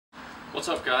What's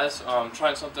up, guys? I'm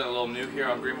trying something a little new here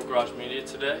on Greenville Garage Media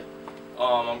today.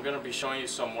 I'm going to be showing you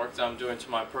some work that I'm doing to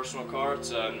my personal car.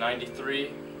 It's a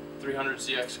 93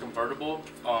 300ZX convertible,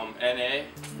 NA.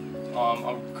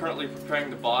 I'm currently preparing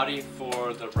the body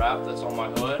for the wrap that's on my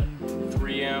hood.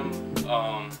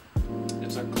 3M.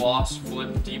 It's a gloss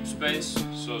flip deep space,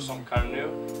 so something kind of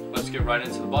new. Let's get right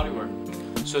into the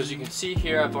bodywork. So as you can see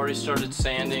here, I've already started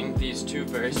sanding these two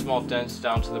very small dents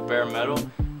down to the bare metal,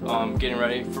 getting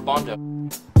ready for Bondo.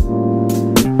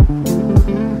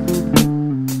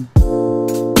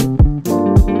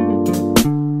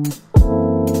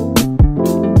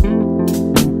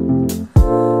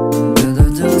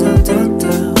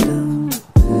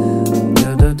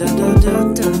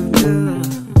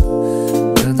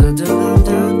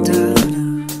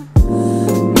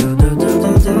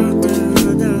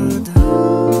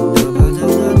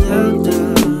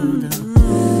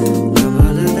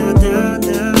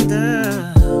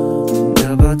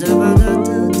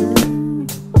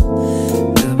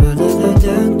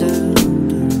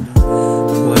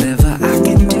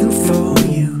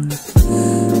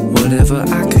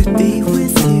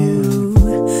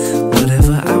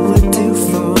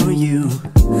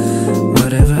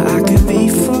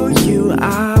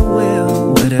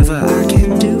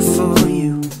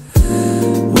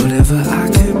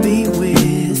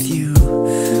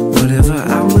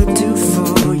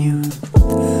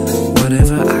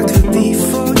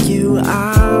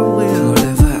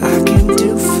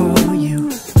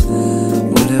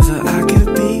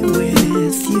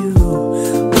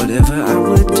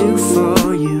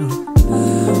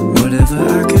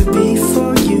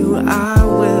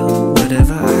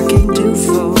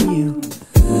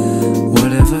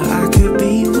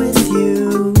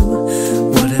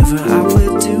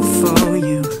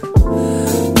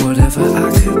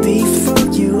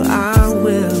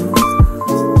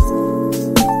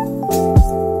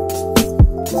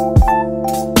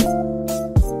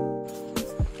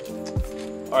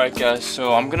 Alright guys,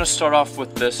 so I'm gonna start off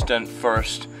with this dent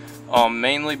first,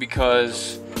 mainly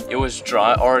because it was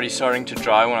already starting to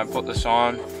dry when I put this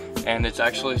on, and it's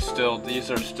actually still, these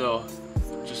are still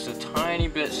just a tiny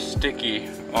bit sticky,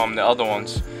 the other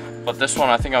ones, but this one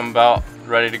I think I'm about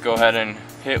ready to go ahead and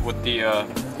hit with the,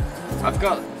 I've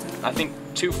got I think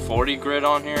 240 grit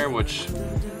on here, which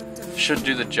should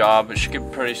do the job. It should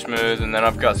get pretty smooth, and then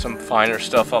I've got some finer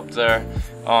stuff up there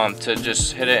to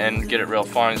just hit it and get it real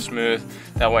fine and smooth.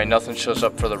 That way nothing shows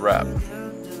up for the wrap.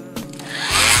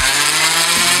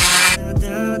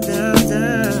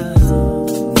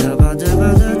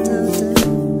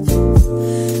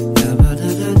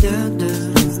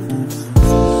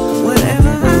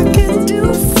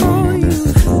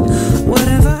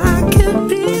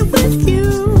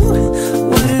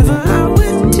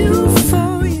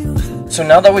 So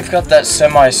now that we've got that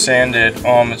semi-sanded,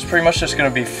 it's pretty much just going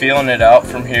to be feeling it out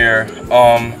from here.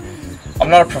 I'm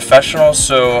not a professional,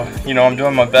 so I'm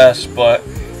doing my best, but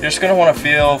you're just going to want to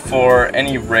feel for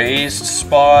any raised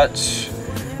spots,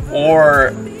 or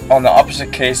on the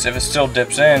opposite case, if it still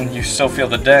dips in, you still feel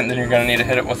the dent, then you're going to need to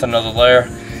hit it with another layer.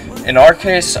 In our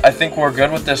case, I think we're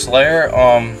good with this layer.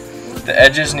 The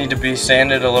edges need to be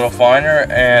sanded a little finer,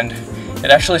 and it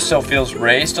actually still feels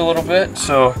raised a little bit.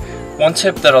 So one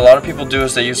tip that a lot of people do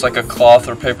is they use like a cloth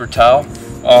or paper towel.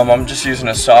 I'm just using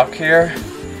a sock here,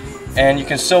 and you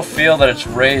can still feel that it's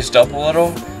raised up a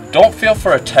little. Don't feel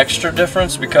for a texture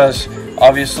difference, because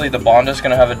obviously the Bondo is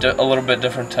going to have a little bit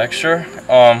different texture,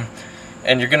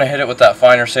 and you're going to hit it with that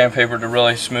finer sandpaper to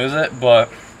really smooth it.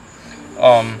 But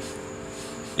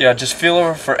yeah, just feel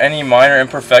over for any minor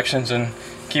imperfections and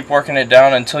keep working it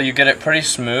down until you get it pretty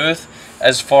smooth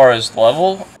as far as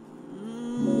level.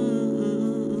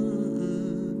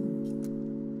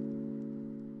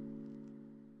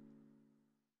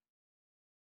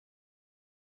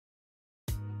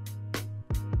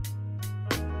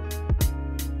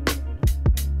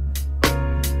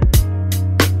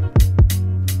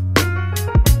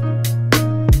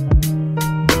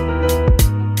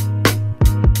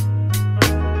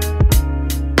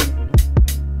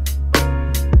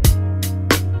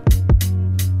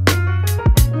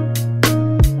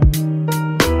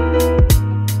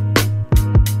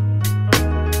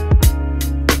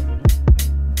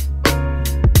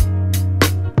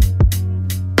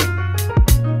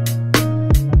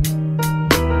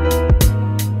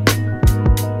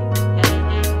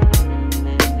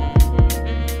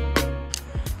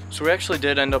 So we actually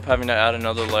did end up having to add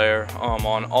another layer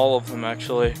on all of them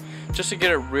actually, just to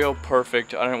get it real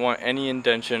perfect. I didn't want any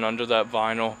indentation under that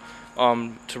vinyl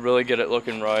to really get it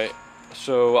looking right.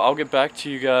 So I'll get back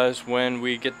to you guys when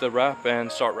we get the wrap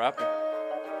and start wrapping.